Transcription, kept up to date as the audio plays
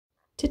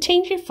To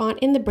change your font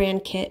in the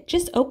brand kit,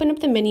 just open up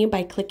the menu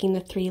by clicking the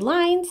 3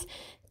 lines,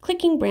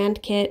 clicking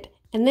brand kit,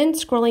 and then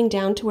scrolling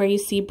down to where you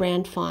see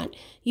brand font.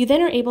 You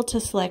then are able to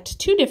select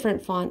 2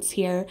 different fonts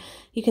here.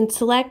 You can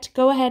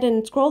go ahead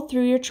and scroll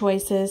through your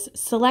choices,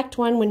 select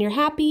one when you're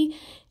happy,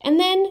 and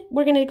then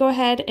we're going to go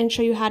ahead and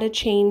show you how to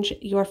change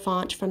your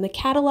font from the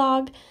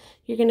catalog.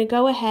 You're going to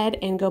go ahead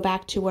and go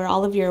back to where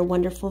all of your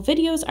wonderful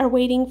videos are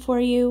waiting for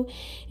you.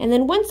 And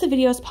then once the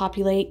videos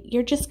populate,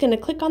 you're just going to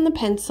click on the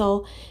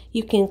pencil.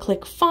 You can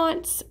click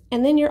fonts,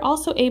 and then you're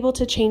also able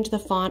to change the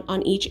font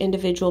on each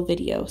individual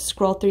video.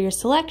 Scroll through your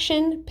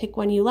selection, pick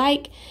one you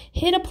like,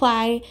 hit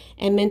apply,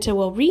 and Minta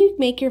will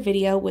remake your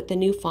video with the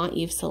new font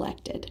you've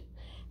selected.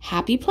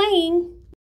 Happy playing!